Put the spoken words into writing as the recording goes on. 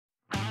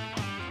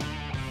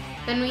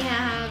Then we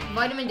have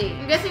vitamin D.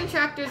 I'm guessing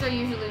tractors are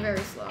usually very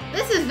slow.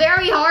 This is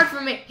very hard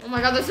for me. Oh my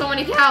god, there's so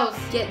many cows.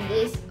 Get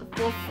this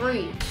for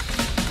free.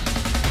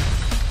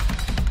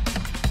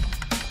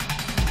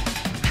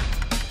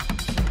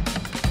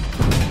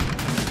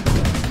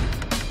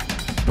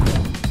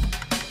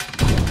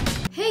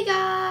 Hey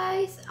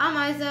guys,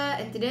 I'm Isa,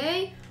 and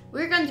today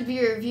we're going to be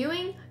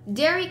reviewing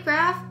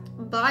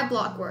DairyCraft by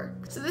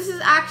Blockworks. So this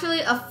is actually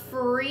a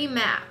free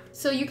map.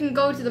 So you can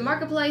go to the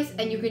marketplace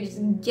and you can just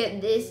get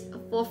this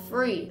for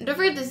free. And don't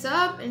forget to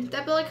sub and hit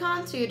that bell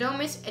icon so you don't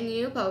miss any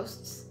new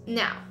posts.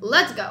 Now,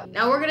 let's go.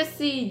 Now we're gonna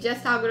see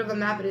just how good of a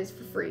map it is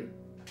for free.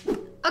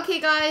 Okay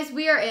guys,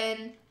 we are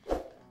in.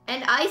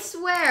 And I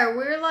swear,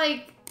 we're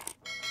like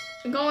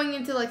going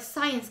into like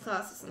science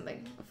class or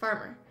something. A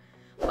farmer.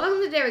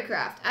 Welcome to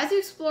DairyCraft. As you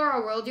explore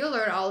our world, you'll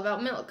learn all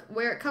about milk,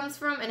 where it comes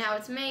from and how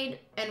it's made,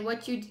 and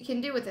what you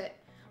can do with it.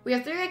 We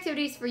have 3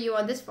 activities for you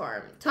on this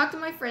farm. Talk to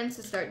my friends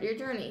to start your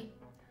journey.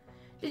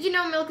 Did you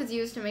know milk is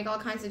used to make all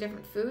kinds of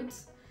different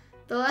foods?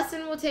 The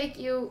lesson will take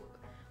you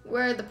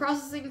where the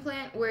processing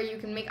plant where you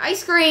can make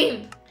ice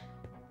cream.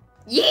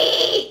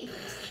 Yee!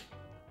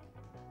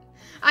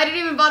 I didn't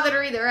even bother to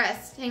read the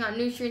rest. Hang on,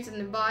 nutrients in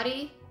the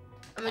body.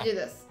 I'm gonna do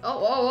this.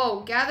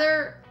 Oh.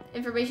 Gather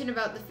information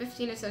about the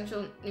 15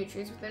 essential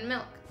nutrients within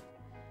milk.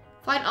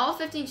 Find all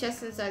 15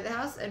 chests inside the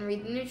house and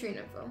read the nutrient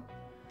info.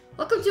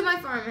 Welcome to my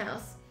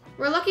farmhouse.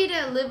 We're lucky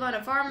to live on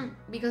a farm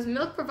because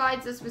milk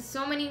provides us with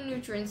so many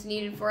nutrients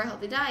needed for a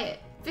healthy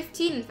diet.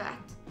 15 in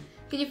fact.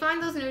 Can you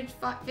find those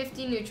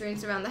 15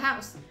 nutrients around the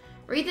house?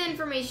 Read the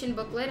information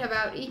booklet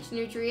about each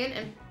nutrient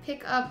and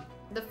pick up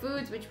the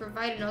foods which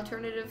provide an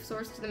alternative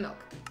source to the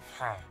milk.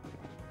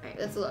 Alright,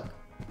 let's look.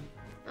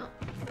 Oh.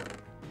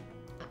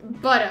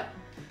 Butter.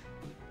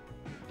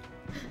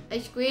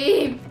 Ice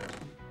cream.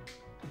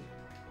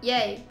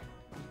 Yay.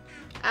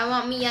 I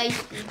want me ice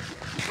cream.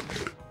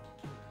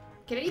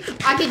 Can I eat the,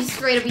 I can just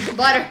straight up eat the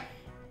butter.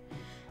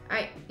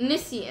 Alright,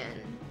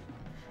 Nisian.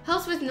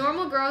 Helps with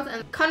normal growth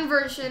and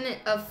conversion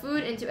of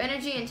food into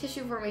energy and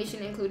tissue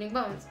formation, including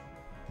bones.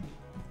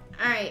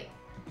 Alright.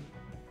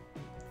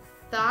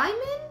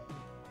 Thiamine?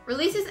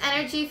 Releases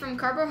energy from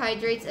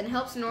carbohydrates and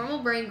helps normal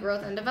brain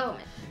growth and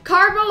development.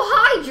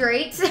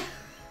 Carbohydrates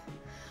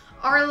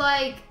are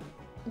like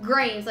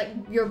grains, like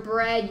your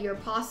bread, your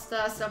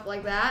pasta, stuff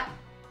like that.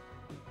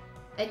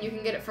 And you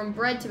can get it from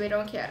bread,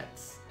 tomato, and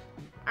carrots.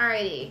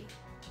 Alrighty.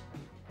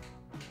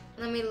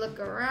 Let me look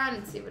around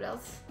and see what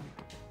else.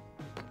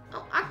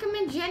 Oh, Akam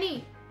and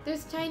Jenny.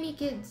 There's tiny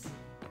kids.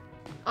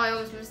 Oh, I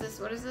almost missed this.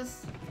 What is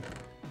this?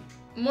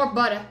 More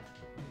butter.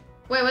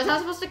 Wait, was I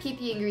supposed to keep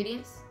the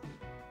ingredients?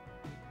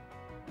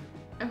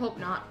 I hope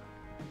not.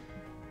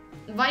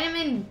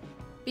 Vitamin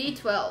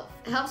B12.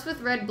 Helps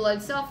with red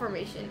blood cell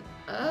formation.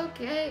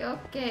 Okay. I'm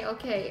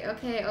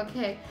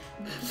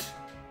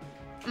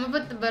gonna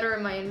put the butter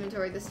in my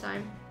inventory this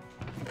time.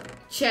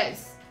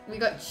 Ches. We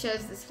got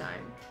Ches this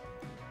time.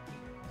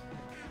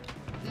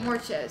 More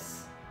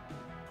Ches.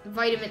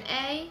 Vitamin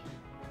A.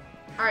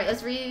 Alright,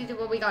 let's read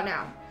what we got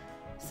now.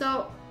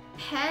 So,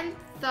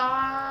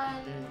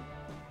 Panthon...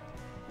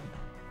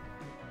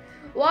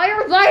 Why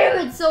are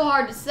vitamins so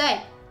hard to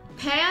say?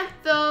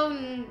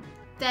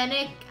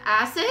 Pantothenic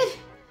acid?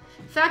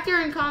 Factor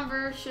in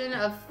conversion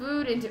of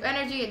food into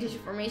energy and tissue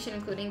formation,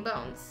 including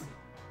bones.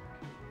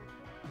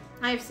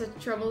 I have such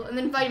trouble. And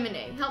then vitamin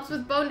A. Helps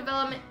with bone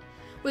development.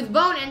 With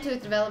bone and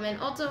tooth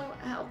development, also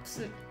helps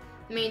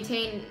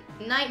maintain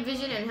night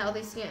vision and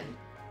healthy skin.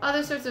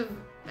 Other sorts of...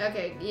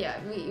 Okay, yeah,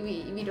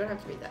 we don't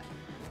have to read that.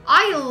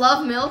 I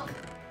love milk.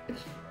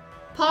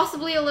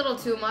 Possibly a little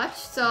too much,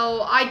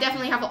 so I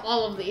definitely have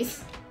all of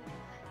these.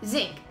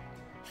 Zinc.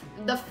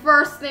 The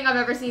first thing I've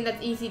ever seen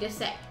that's easy to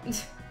say.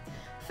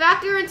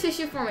 Factor in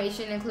tissue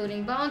formation,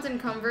 including bones and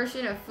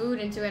conversion of food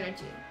into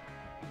energy.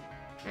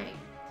 Alright,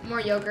 more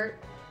yogurt.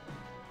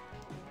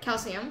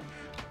 Calcium.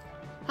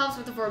 Helps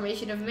with the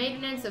formation of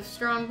maintenance of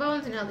strong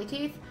bones and healthy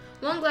teeth.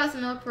 1 glass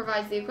of milk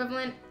provides the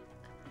equivalent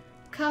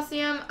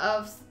calcium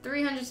of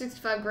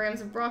 365 grams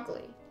of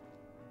broccoli.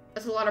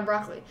 That's a lot of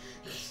broccoli.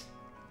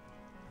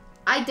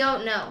 I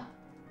don't know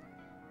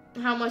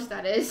how much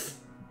that is.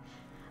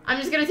 I'm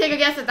just gonna take a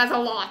guess that that's a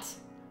lot.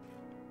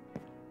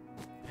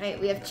 Alright,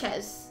 we have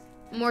Ches.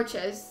 More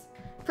Ches.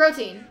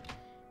 Protein.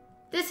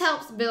 This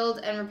helps build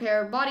and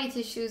repair body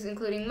tissues,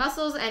 including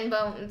muscles and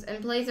bones,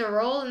 and plays a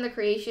role in the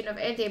creation of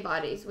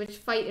antibodies, which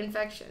fight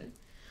infection.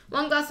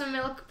 1 glass of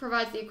milk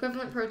provides the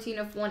equivalent protein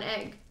of 1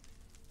 egg.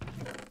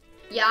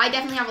 Yeah, I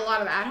definitely have a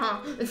lot of that,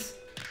 huh?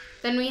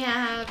 Then we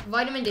have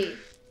vitamin D.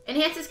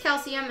 Enhances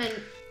calcium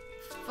and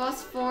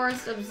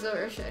phosphorus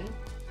absorption.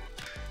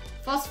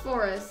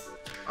 Phosphorus,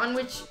 on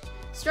which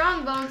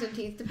strong bones and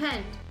teeth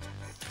depend.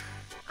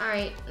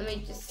 Alright, let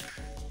me just...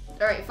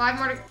 Alright, 5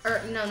 more to...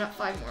 Or, no, not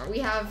 5 more. We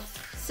have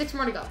 6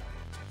 more to go.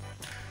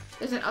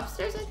 There's an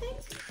upstairs, I think?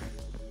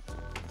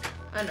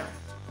 Oh, no.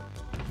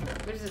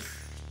 What is this?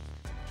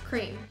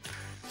 Cream.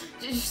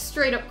 Just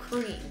straight up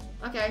cream.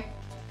 Okay.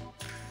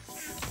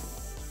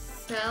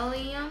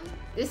 Selenium.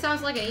 This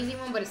sounds like an easy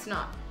one, but it's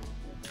not.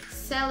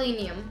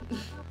 Selenium.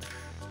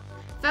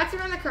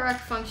 Factor in the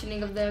correct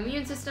functioning of the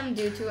immune system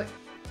due to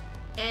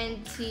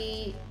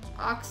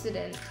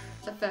antioxidant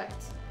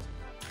effect.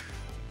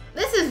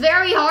 This is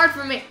very hard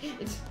for me.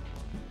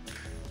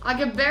 I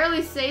can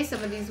barely say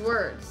some of these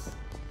words.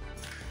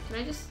 Can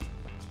I just...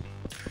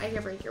 I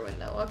can break your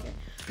window, okay.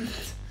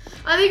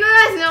 I think you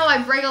guys know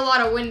I break a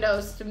lot of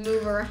windows to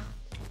move around.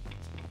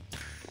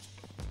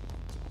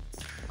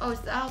 Oh,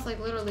 it's the house like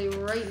literally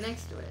right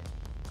next to it.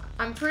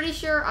 I'm pretty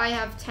sure I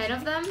have 10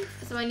 of them,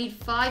 so I need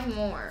 5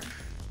 more.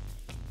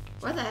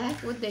 Where the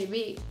heck would they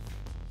be?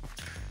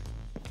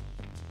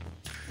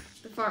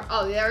 The farm.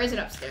 Oh, there is an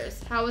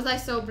upstairs. How was I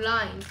so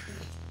blind?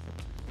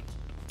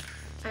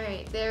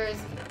 Alright, there's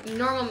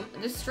normal,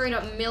 just straight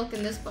up milk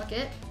in this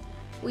bucket.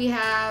 We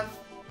have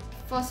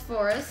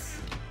phosphorus.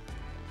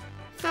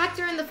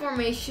 Factor in the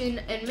formation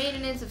and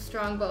maintenance of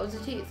strong bones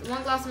and teeth.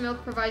 1 glass of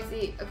milk provides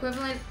the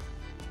equivalent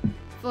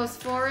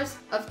phosphorus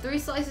of 3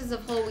 slices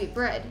of whole wheat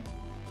bread.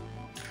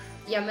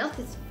 Yeah, milk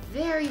is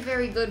very,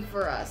 very good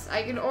for us.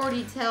 I can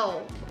already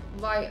tell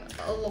by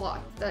a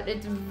lot that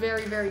it's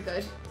very, very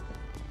good.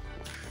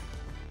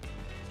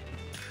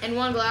 And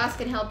 1 glass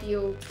can help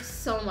you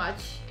so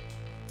much.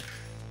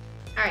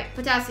 Alright,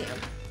 potassium.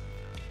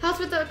 Helps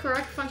with the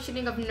correct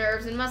functioning of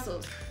nerves and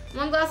muscles.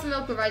 1 glass of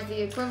milk provides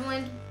the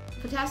equivalent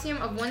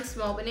potassium of 1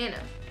 small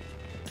banana.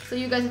 So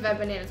you guys have had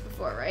bananas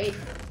before, right?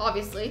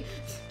 Obviously.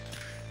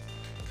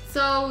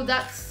 So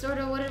that's sort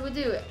of what it would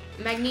do.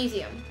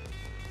 Magnesium.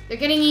 They're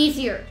getting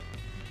easier.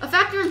 A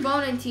factor in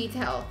bone and teeth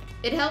health.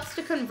 It helps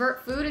to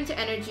convert food into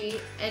energy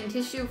and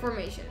tissue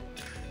formation.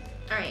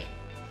 Alright.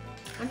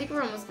 I think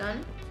we're almost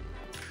done.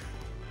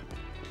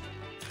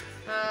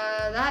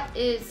 That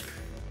is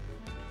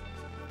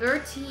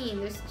 13.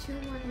 There's 2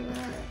 more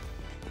left.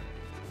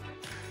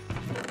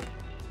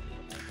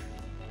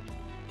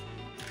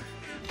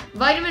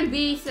 Vitamin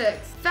B6.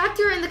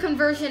 Factor in the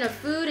conversion of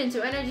food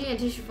into energy and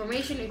tissue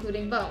formation,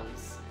 including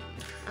bones.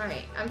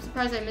 Alright, I'm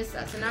surprised I missed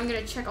that. So now I'm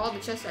going to check all the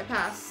chests I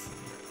pass.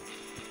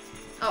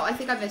 Oh, I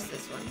think I missed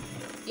this one.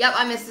 Yep,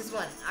 I missed this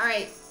one.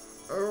 Alright.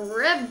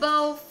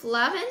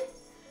 Riboflavin?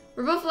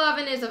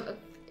 Riboflavin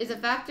is a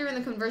factor in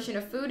the conversion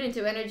of food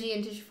into energy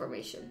and tissue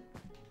formation.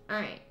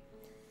 Alright.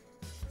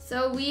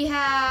 So we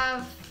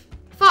have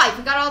 5.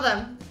 We got all of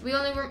them. We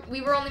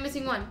were only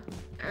missing 1.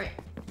 Alright.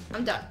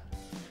 I'm done.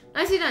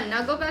 Nicely done.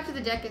 Now go back to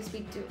the deck and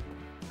speak to...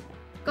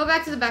 Go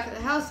back to the back of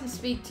the house and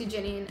speak to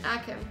Jenny and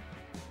Akim.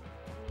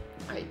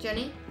 Alright,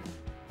 Jenny.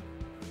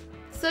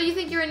 So you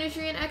think you're a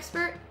nutrient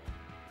expert?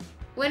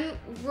 When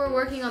we're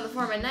working on the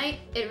farm at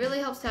night, it really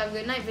helps to have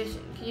good night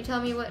vision. Can you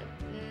tell me what...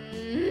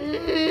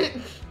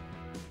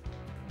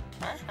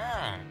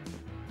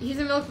 Use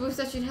a milk boost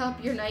that should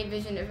help your night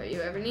vision if you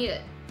ever need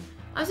it.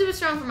 I'm super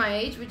strong for my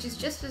age, which is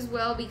just as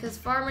well because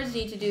farmers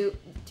need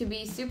to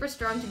be super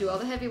strong to do all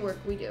the heavy work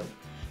we do.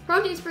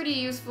 Protein's pretty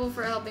useful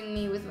for helping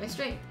me with my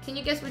strength. Can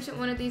you guess which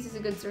one of these is a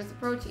good source of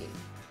protein?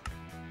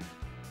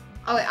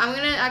 Oh wait, I'm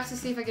gonna actually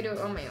see if I can do it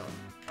on my own.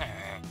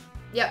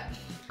 Yep,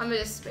 I'm gonna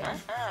just spam.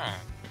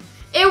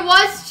 It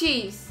was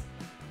cheese!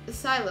 The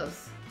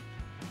silos.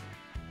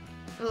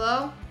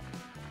 Hello?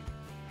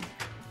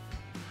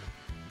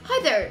 Hi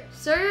there,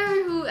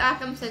 sorry who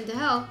Akim sent to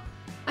help.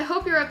 I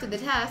hope you're up to the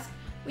task.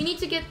 We need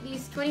to get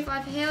these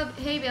 25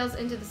 hay bales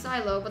into the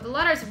silo, but the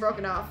ladders are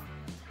broken off.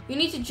 You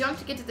need to jump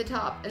to get to the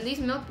top, and these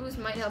milk boosts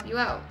might help you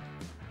out.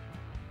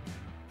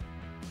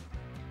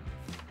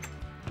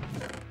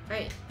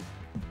 Alright.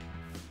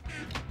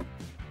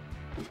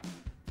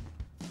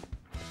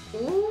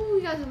 Ooh,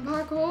 we got some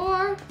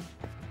parkour.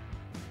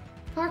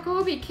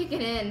 Parkour be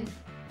kicking in.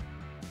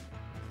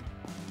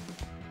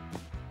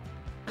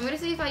 I'm gonna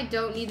see if I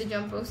don't need the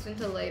jump post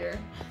until later.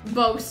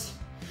 Boast.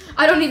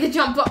 I don't need the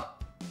jump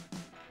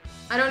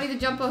I don't need the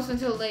jump post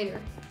until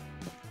later.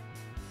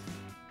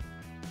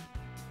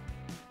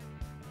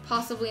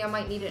 Possibly I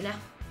might need it now.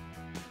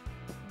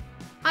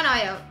 Oh no,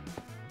 I don't.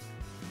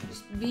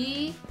 Just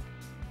be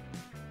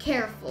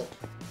careful.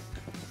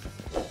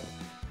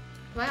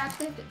 Do I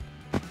actually have to?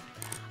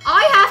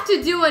 I have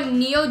to do a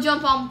neo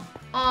jump on.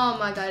 Oh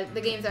my god,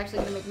 the game's actually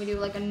gonna make me do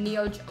like a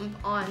neo jump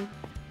on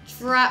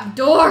trap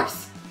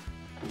doors.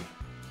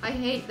 I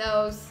hate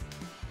those.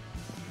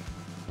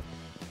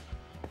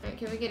 Alright,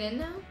 can we get in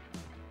now?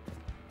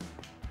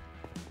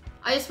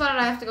 I just spotted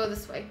I have to go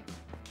this way.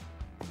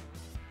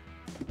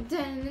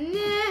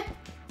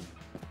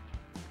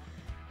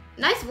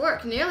 Nice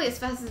work, nearly as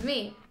fast as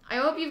me. I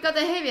hope you've got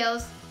the hay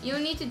bales. You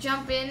need to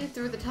jump in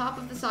through the top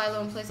of the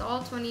silo and place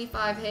all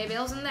 25 hay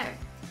bales in there.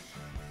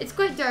 It's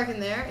quite dark in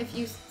there. If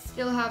you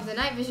still have the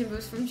night vision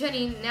boost from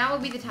Jenny, now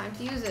will be the time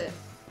to use it.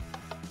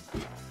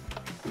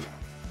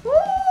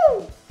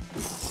 Woo!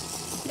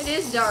 It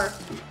is dark.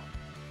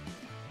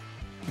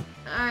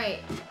 Alright.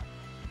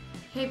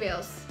 Hay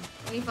bales.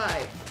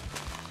 25.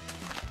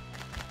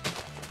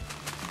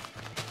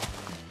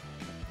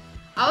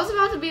 I was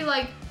about to be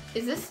like,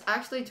 is this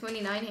actually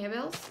 29 hay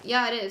bales?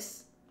 Yeah, it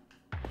is.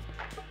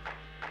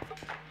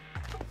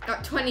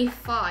 Got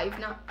 25,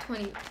 not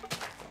 20.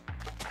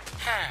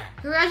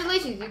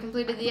 Congratulations, you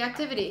completed the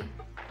activity.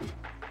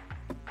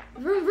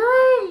 Vroom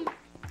vroom!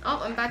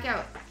 Oh, I'm back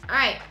out. All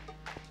right,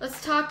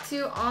 let's talk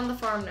to on the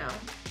farm now.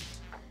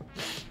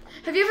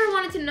 Have you ever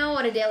wanted to know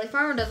what a daily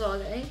farmer does all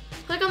day?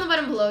 Click on the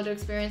button below to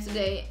experience a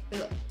day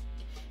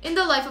in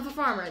the life of a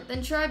farmer.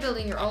 Then try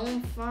building your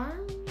own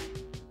farm.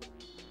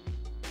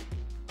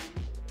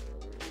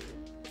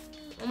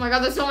 Oh my god,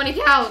 there's so many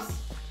cows.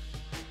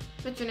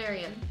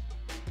 Veterinarian.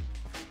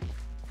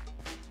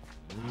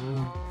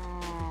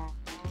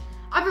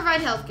 I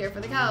provide healthcare for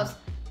the cows.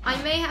 I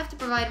may have to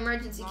provide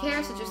emergency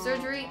care such as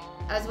surgery,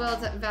 as well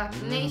as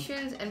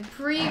vaccinations and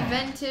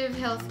preventive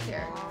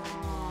healthcare.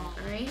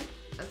 Alright,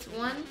 that's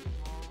one.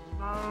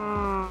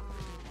 How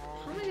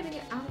am I gonna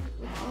get out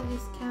with all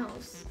these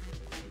cows?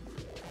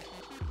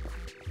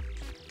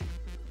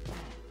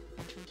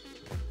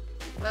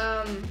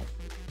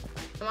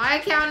 Am I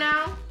a cow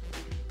now?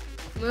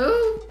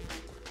 Moo?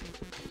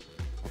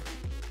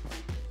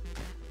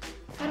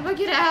 How do I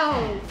get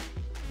out?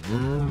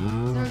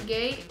 Is there a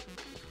gate?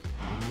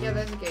 Yeah,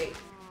 there's a gate.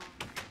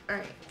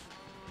 Alright.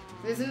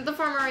 This isn't the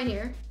farmer right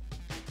here.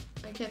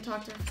 I can't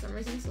talk to him for some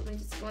reason, so let me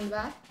just go in the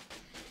back.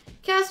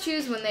 Cows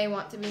choose when they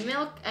want to be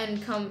milked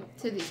and come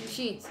to these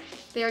machines.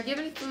 They are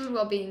given food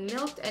while being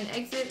milked and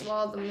exit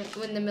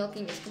when the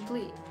milking is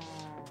complete.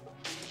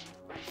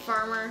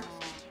 Farmer.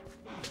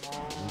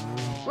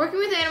 Working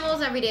with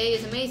animals every day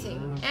is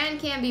amazing and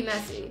can be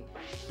messy.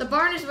 The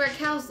barn is where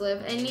cows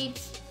live and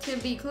needs to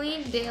be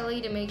cleaned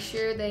daily to make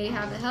sure they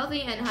have a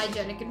healthy and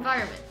hygienic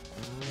environment.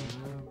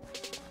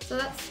 So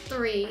that's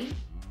 3.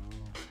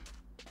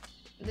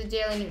 The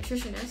daily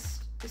nutritionist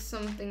is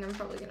something I'm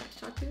probably gonna have to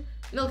talk to.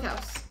 Milk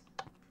house.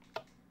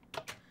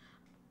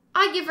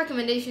 I give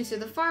recommendations to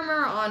the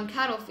farmer on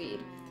cattle feed.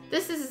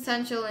 This is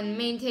essential in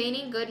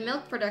maintaining good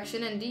milk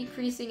production and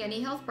decreasing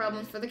any health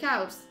problems for the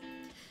cows.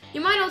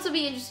 You might also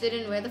be interested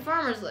in where the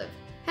farmers live.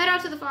 Head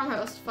out to the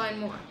farmhouse to find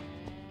more.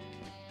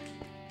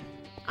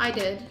 I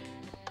did.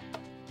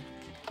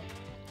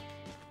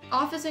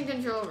 Office and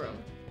control room.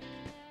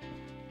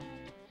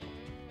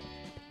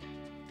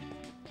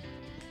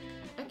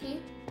 Okay.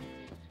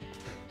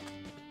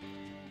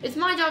 It's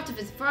my job to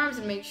visit farms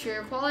and make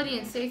sure quality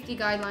and safety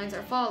guidelines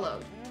are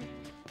followed.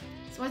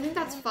 So I think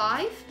that's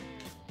 5.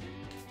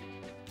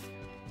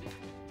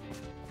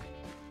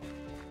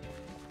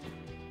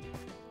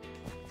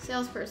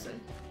 Salesperson.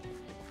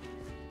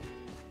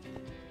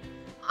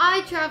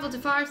 I travel to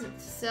farms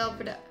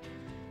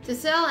to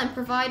sell and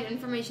provide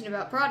information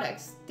about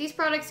products. These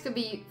products could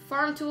be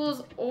farm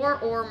tools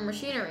or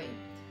machinery.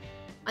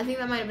 I think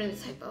that might have been a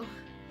typo.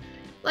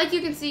 Like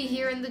you can see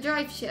here in the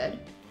drive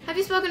shed. Have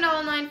you spoken to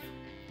all 9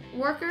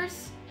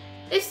 workers?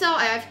 If so,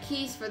 I have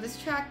keys for this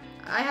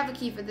I have a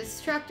key for this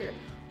tractor.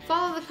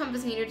 Follow the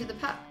compass needle to the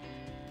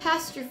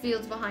pasture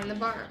fields behind the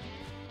barn.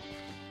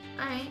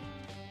 Alright.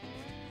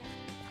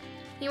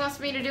 He wants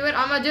me to do it,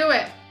 I'm gonna do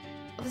it!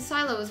 Well, the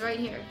silo is right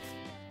here.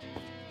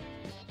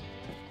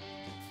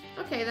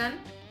 Okay then.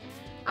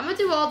 I'm gonna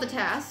do all the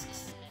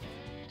tasks.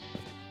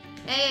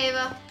 Hey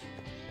Ava.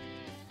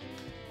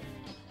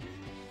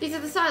 These are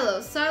the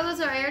silos.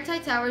 Silos are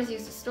airtight towers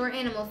used to store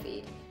animal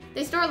feed.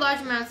 They store large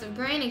amounts of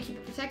grain and keep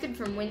it protected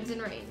from winds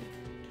and rain.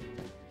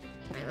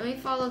 Alright, let me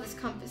follow this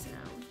compass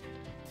now.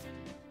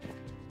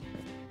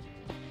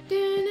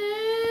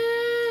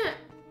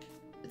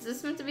 Is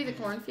this meant to be the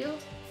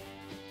cornfield?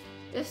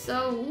 If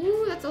so,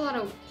 woo, that's a lot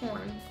of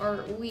corn, or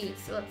wheat,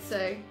 so let's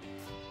say.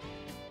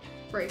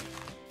 Break.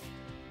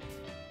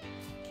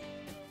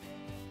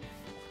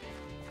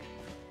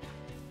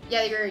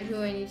 Yeah, you're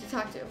who I need to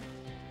talk to.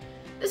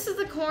 This is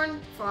the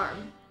corn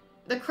farm.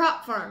 The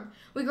crop farm.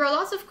 We grow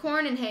lots of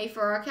corn and hay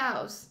for our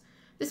cows.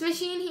 This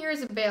machine here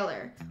is a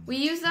baler. We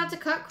use that to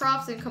cut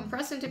crops and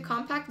compress into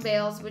compact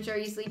bales which are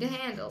easy to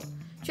handle,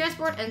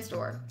 transport, and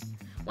store.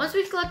 Once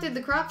we've collected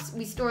the crops,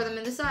 we store them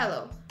in the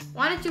silo.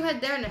 Why don't you head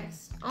there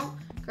next? Oh,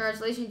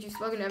 congratulations, you've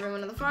spoken to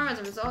everyone on the farm. As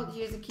a result,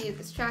 here's the key to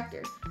this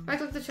tractor.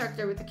 Right-click the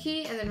tractor with the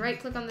key, and then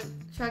right-click on the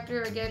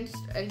tractor again to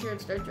enter and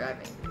start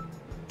driving.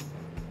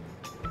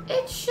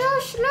 It's so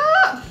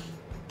slow!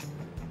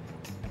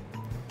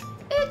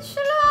 It's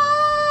slow!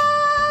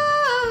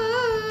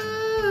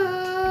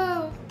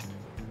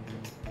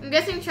 I'm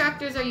guessing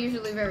tractors are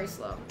usually very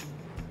slow.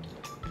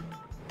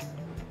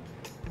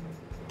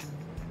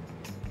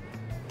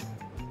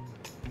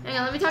 Hang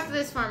on, let me talk to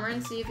this farmer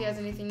and see if he has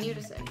anything new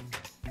to say.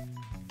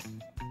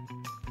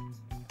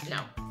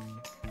 No.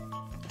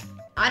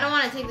 I don't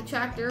want to take the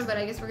tractor, but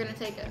I guess we're going to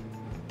take it.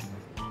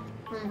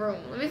 Vroom,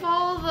 vroom. Let me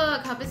follow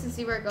the compass and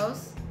see where it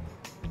goes.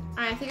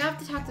 Alright, I think I have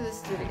to talk to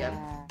this dude again.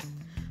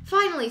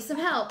 Finally, some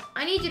help.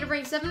 I need you to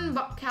bring 7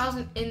 cows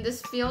in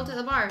this field to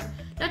the barn.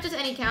 Not just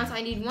any cows,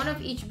 I need one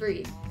of each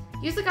breed.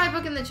 Use the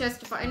guidebook in the chest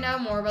to find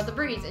out more about the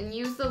breeds, and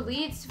use the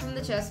leads from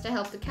the chest to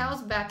help the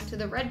cows back to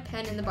the red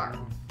pen in the barn.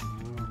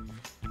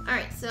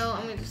 Alright, so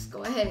I'm gonna just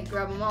go ahead and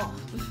grab them all.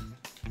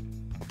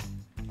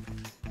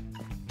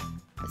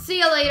 See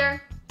you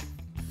later,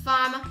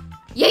 farmer.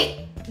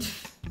 Yay!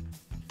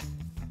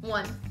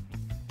 1,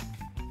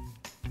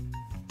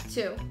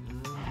 2.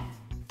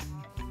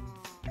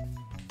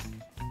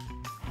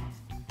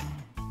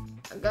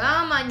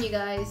 Come on, you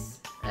guys.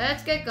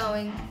 Let's get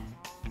going.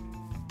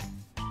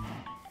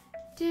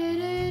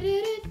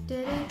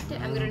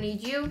 I'm gonna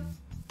need you.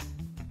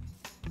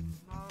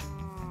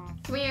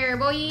 Come here,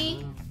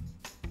 boy.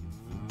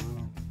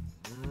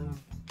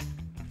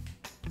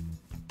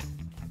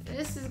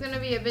 This is gonna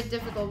be a bit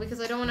difficult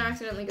because I don't want to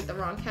accidentally get the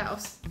wrong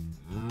cows.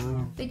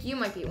 I think you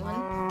might be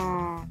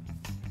one.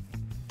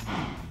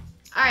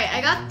 Alright,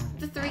 I got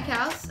the 3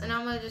 cows, and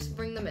I'm gonna just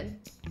bring them in.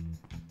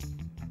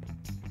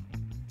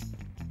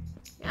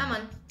 Come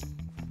on.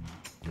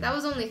 That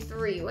was only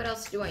 3. What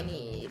else do I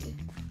need?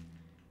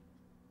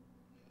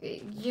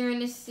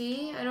 Uranus.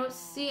 I don't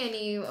see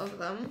any of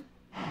them.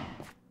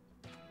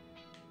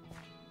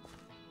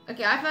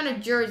 Okay, I found a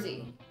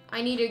Jersey.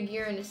 I need a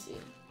Uranus.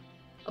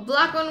 A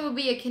black one would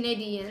be a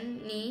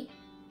Canadian.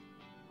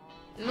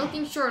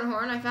 Milking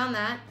Shorthorn, I found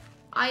that.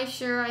 I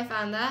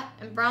found that.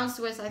 And Brown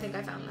Swiss, I think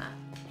I found that.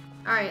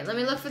 Alright, let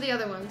me look for the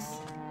other ones.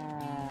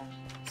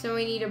 So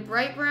we need a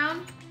bright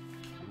brown.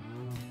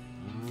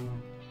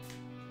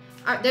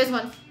 Alright, there's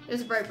one.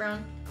 There's a bright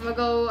brown. I'm gonna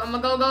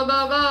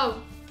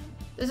go.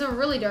 There's a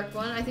really dark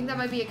one. I think that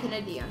might be a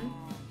Canadian.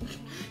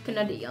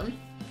 Canadian.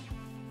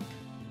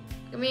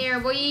 Come here,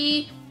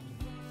 boy.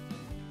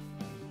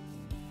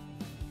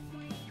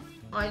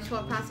 Oh, I just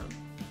walked past him.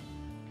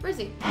 Where is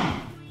he?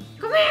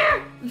 Come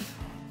here!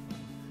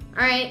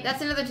 Alright,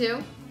 that's another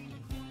 2.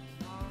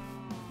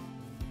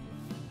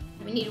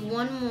 We need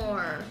 1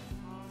 more.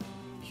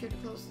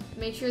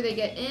 Make sure they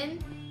get in.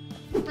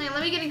 Right,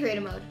 let me get in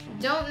creative mode.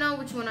 Don't know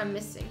which one I'm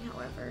missing,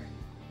 however.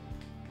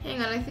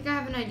 Hang on, I think I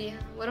have an idea.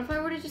 What if I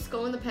were to just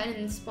go in the pen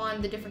and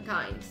spawn the different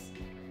kinds?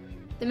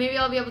 Then maybe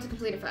I'll be able to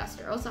complete it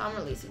faster. Also, I'm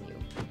releasing you.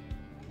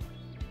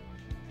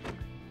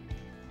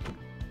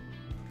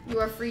 You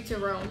are free to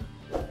roam.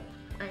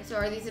 Alright, so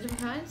are these the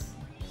different kinds?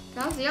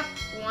 Cows? Yep.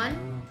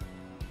 1,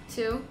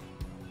 2,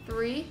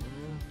 3,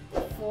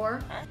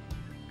 4.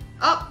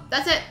 Oh,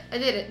 that's it. I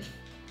did it.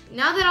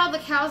 Now that all the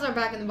cows are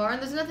back in the barn,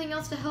 there's nothing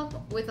else to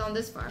help with on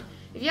this farm.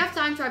 If you have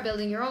time, try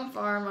building your own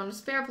farm on a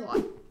spare plot.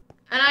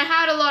 And I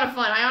had a lot of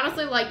fun. I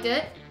honestly liked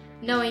it,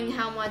 knowing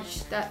how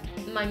much that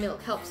my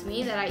milk helps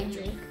me, that I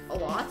drink a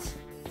lot.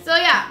 So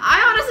yeah,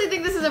 I honestly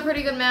think this is a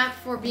pretty good map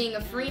for being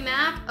a free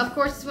map. Of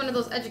course, it's one of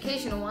those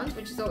educational ones,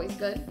 which is always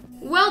good.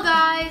 Well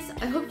guys,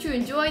 I hope you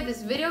enjoyed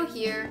this video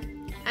here.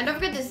 And don't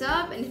forget to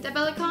sub and hit that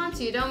bell icon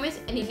so you don't miss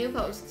any new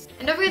posts.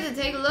 And don't forget to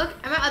take a look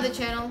at my other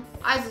channel,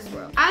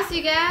 AizasGamingWorld. I'll see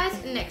you guys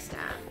next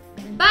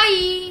time.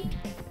 Bye!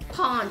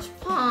 Punch,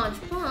 punch,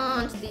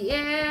 punch the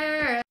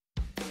air.